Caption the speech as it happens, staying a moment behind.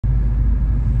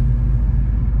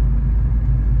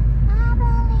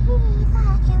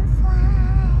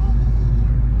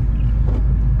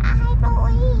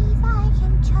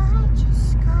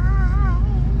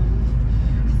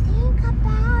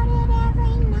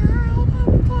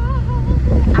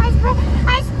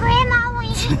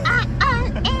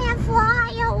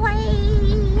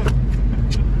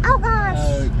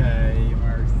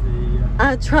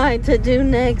tried to do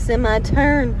next in my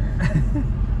turn?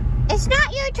 It's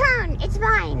not your turn. It's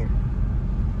mine.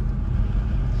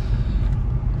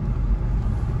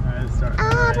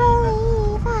 I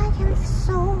believe I can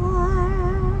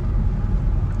soar.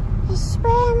 Is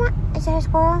that a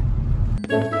squirrel?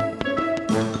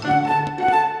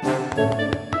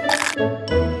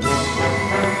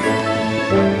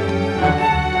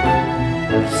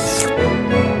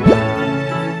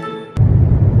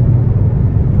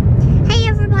 Hey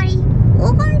everybody,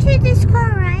 welcome to this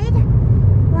car ride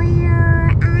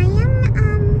where I am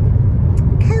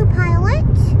co-pilot,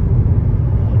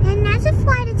 and as a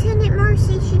flight attendant,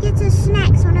 Marcy, she gets us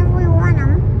snacks whenever we want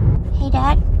them. Hey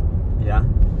Dad? Yeah?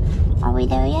 Are we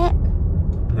there yet?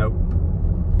 Nope.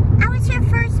 I was here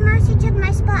first, Marcy took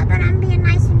my spot, but I'm being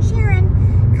nice and sharing,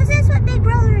 because that's what big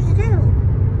brothers do.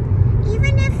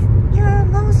 Even if your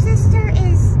little sister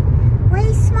is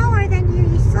way smaller than you,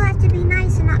 you still have to be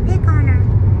nice and not pick on her.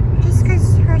 Just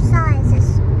because her size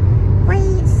is way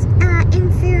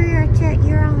inferior to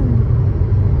your own.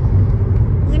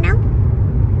 You know?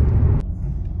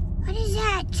 What is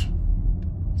that?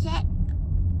 Is that...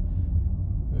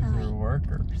 Those are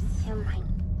workers. Never mind.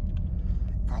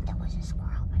 I thought that was a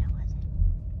squirrel, but it wasn't.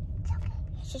 It's okay.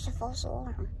 It's just a false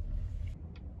alarm.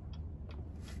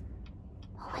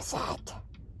 What was that?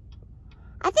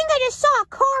 I think I just saw a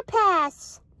car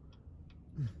pass.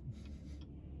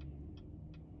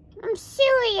 I'm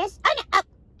serious.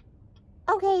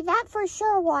 Okay, that for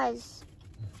sure was.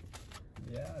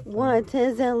 Yeah. What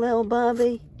is it, little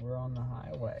Bubby? We're on the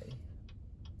highway.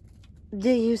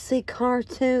 Do you see car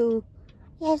 2?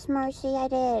 Yes, Mercy, I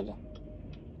did.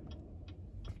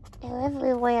 They're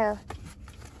everywhere.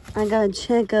 I gotta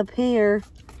check up here.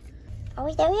 Are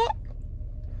we there yet?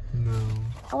 No.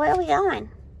 Where are we going?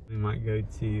 We might go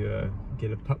to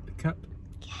get a pup cup.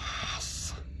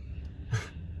 Yes.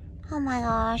 Oh my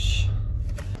gosh.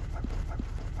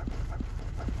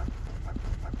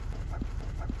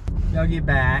 Y'all get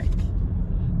back.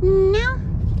 No.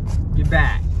 Get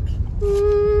back.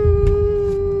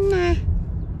 Nah.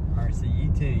 Marcy, you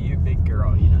too. You're a big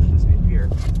girl. You're not supposed to be here.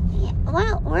 Yeah,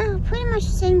 well, we're pretty much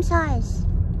the same size.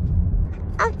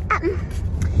 Out of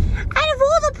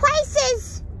all the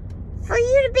places for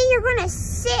you to be, you're gonna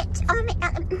sit on me.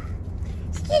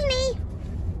 Excuse me.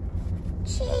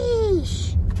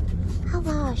 Sheesh. Oh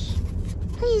gosh.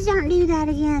 Please don't do that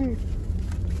again.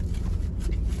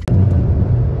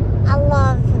 I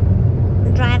love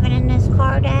driving in this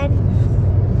car, Dad.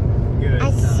 Good.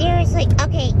 I seriously,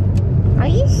 okay. Are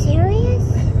you serious?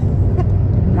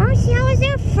 Marcy, I was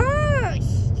there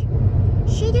first.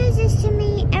 She does this to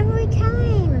me every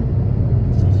time.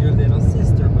 She's your little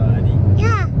sister, buddy.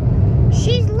 Yeah.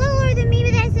 She's littler than me,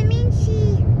 but that doesn't mean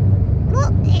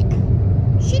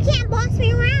she can't boss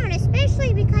me around,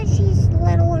 especially because she's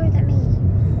littler than me.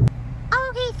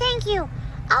 Okay, thank you.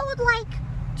 I would like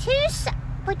to...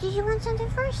 But did you want something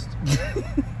first?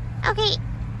 Okay,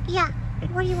 yeah.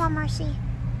 What do you want, Marcy?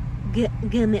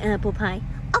 Give me apple pie.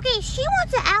 Okay, she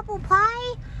wants an apple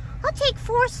pie. I'll take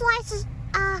 4 slices,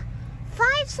 5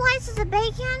 slices of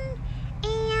bacon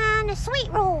and a sweet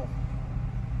roll.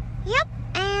 Yep,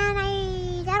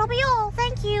 and that'll be all.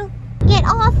 Thank you. Get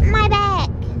off my back.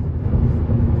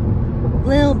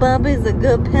 Little Bubby's a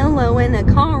good pillow in a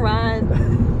car ride.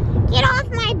 Get off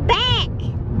my back.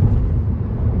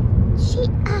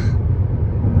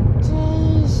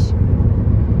 Jeez.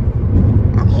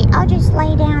 Okay, I'll just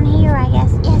lay down here, I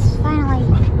guess. Yes, finally.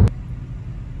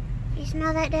 You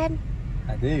smell that, Dad?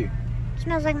 I do.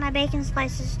 Smells like my bacon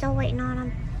slice is still waiting on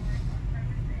them.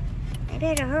 I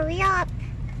better hurry up.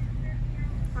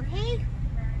 Okay?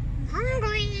 I'm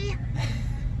hungry.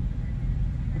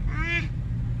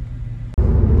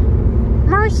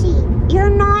 Mercy, you're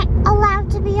not allowed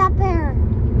to be up there.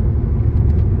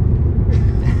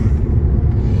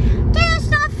 Dude, that's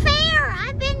not fair.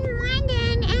 I've been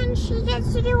minding and she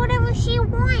gets to do whatever she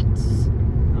wants.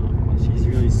 Oh, she's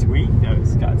really sweet though,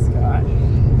 Scott.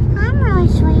 I'm really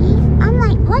sweet. I'm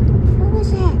like, what? What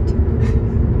was that?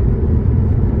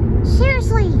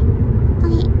 Seriously.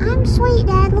 Okay, I'm sweet,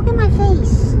 Dad. Look at my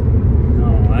face.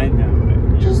 Oh, I know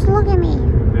it. Just look at me.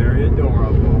 Very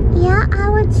adorable. Yeah, I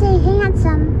would say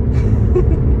handsome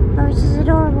versus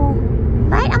adorable.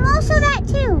 But I'm also that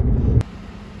too.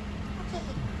 Okay.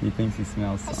 He thinks he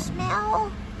smells I something.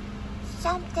 smell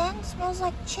something. Smells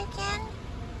like chicken.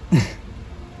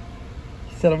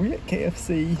 He said, I'm gonna get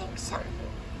KFC. I think something.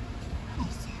 What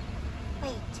is that?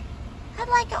 Wait. I'd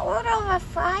like an order of a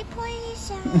fry, please.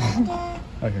 And,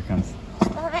 Oh, here it comes.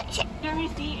 Your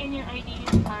receipt and your ID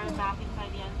are back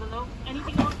inside the envelope.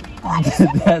 Anything else for you? What is it?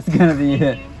 That's gonna be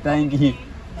it. Thank you.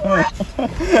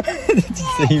 Did you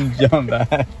see him jump back?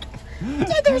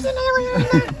 Dad, there's an alien in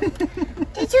there.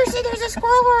 Did you see there's a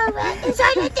squirrel or a rat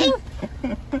inside that thing?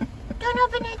 Don't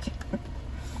open it.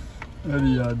 What are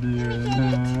y'all doing?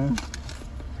 Huh?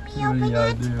 Let me What are open y'all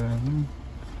it. doing?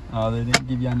 Oh, they didn't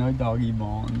give y'all no doggy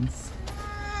bones.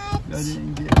 What? They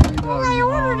didn't get no Well, doggy I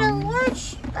ordered a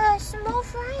bones. large small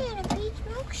fry and a peach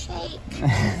milkshake.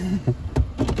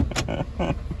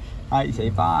 Alright, say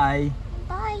bye.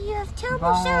 Bye, you have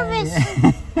terrible Bye. service.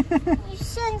 You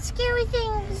send scary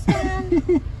things down.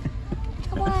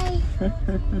 Goodbye.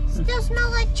 Still smell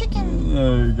like chicken.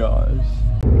 Oh gosh.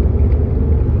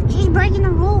 She's breaking the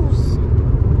rules.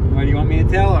 What do you want me to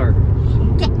tell her?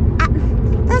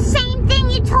 The same thing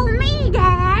you told me,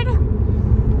 Dad.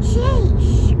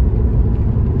 Jeez.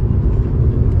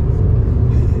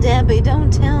 Debbie,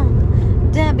 don't tell.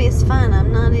 Debbie, it's fine.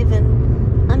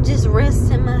 I'm just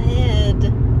resting my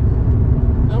head.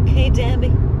 Okay,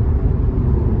 Debbie?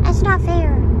 That's not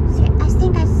fair. I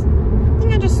think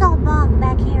I just saw a bug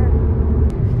back here.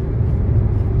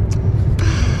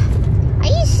 Are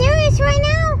you serious right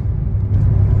now?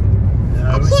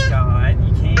 No, Scott,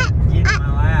 you can't get in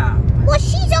my lap. Well,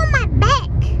 she's on my back.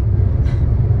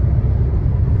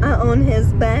 On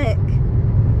his back.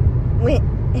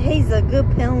 He's a good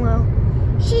pillow.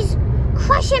 She's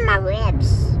crushing my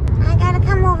ribs. I gotta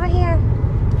come over here.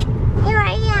 Here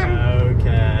I am.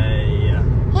 Okay.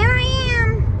 Here I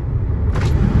am.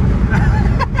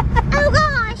 Oh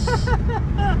gosh.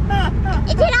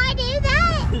 Did I do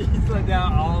that? You slid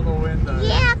down all the windows.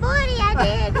 Yeah, buddy, I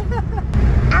did.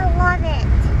 I love it.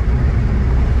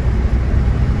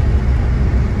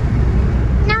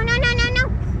 No, no, no, no, no.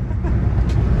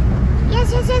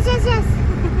 Yes, yes, yes, yes, yes.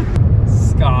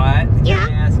 Scott, can Yeah?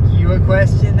 I ask you a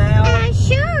question now?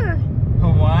 Sure.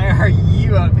 Why are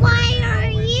you up here? Why are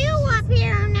you up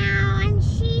here now? And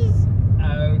she's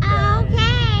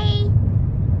okay.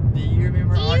 Do you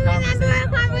remember Do you remember our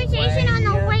conversation on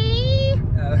the way?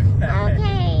 Okay.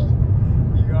 Okay.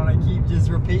 You're gonna keep just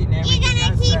repeating everything You're gonna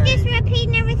I keep say. just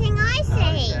repeating everything I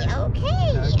say.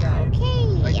 Okay.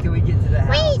 Okay. Wait till we get to the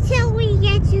house. Wait till we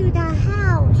get to the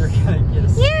house. You're gonna get a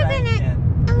You're spanking.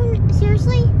 Oh,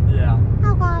 seriously? Yeah.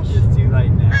 Oh gosh. It's too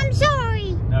late now. I'm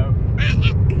sorry. No.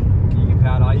 You can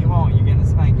pout all you want. You're getting a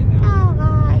spanking now. Oh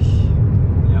gosh.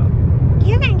 Yeah.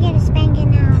 You're gonna get a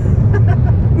spanking now.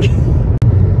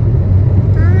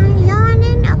 I'm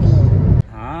yawning.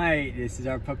 Okay. Alright, this is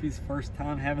our puppy's first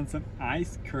time having some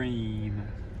ice cream.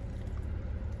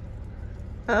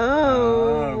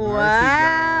 Oh, Mercy wow. girl,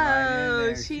 right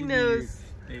in there. She knew knows.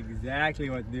 exactly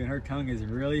what to do. And her tongue is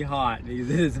really hot because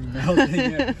it is melting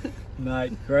it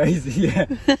like crazy. You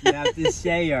have to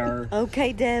share.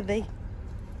 Okay, Debbie.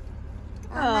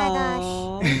 Oh my gosh.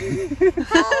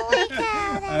 Holy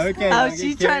cow. That's Okay. good. Oh, don't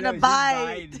she's get trying to carried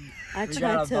away. She's bite. biting. I We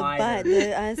tried gotta to bite bite her.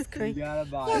 the ice You cream. gotta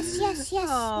bite Yes, her. yes, yes.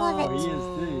 Love He it. is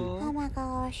too. Oh my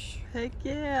gosh. Heck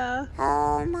yeah.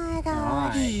 Oh my gosh.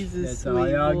 Alright, He's a that's all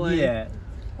sweet y'all boy. get.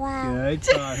 Wow. Good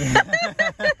job.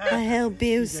 I help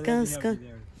you, She said, "Let me help Scott. you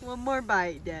there." One more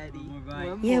bite, Daddy. One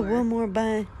more bite. Yeah, one more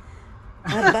bite.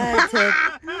 I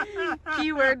bite.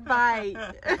 Keyword bite.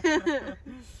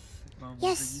 One more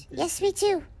Yes, for you, yes, me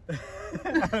too. too.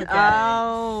 Okay.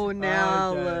 Oh,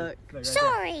 now Okay. look. Look right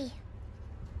Sorry. there.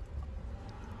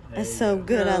 That's There so you go.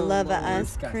 good. I Oh, love Lord, ice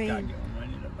Scott, cream. Scott, get one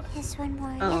right in the butt. Yes, one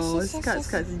more. Oh, Yes, yes, yes,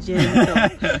 Scott's yes. gentle.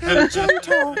 I'm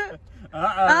gentle.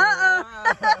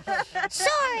 Uh-oh.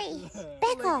 Sorry.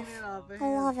 Back off. I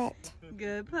love it.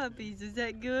 Good puppies. Is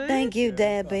that good? Thank you, you,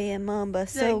 Debbie and Mamba.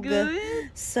 Is that good?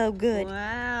 So good.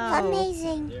 Wow.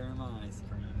 Amazing. There my ice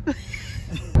cream.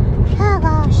 Oh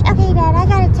gosh. Okay, Dad, I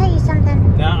gotta tell you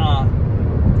something. Nuh-uh.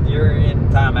 You're in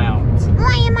timeout.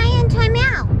 Why am I in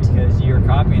timeout? Because you're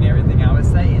copying everything I was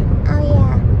saying. Oh,